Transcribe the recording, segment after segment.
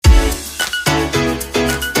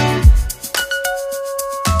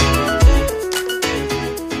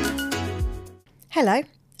Hello,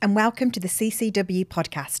 and welcome to the CCW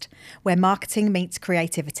Podcast, where marketing meets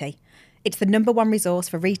creativity. It's the number one resource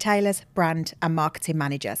for retailers, brand and marketing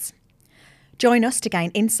managers. Join us to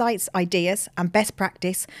gain insights, ideas and best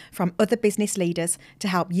practice from other business leaders to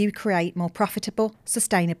help you create more profitable,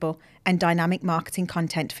 sustainable and dynamic marketing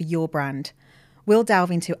content for your brand. We'll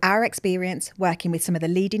delve into our experience working with some of the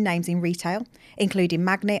leading names in retail, including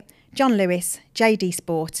Magnet, John Lewis, JD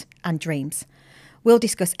Sport and Dreams. We'll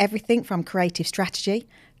discuss everything from creative strategy,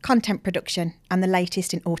 content production and the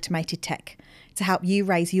latest in automated tech to help you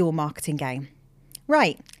raise your marketing game.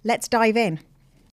 Right, let's dive in.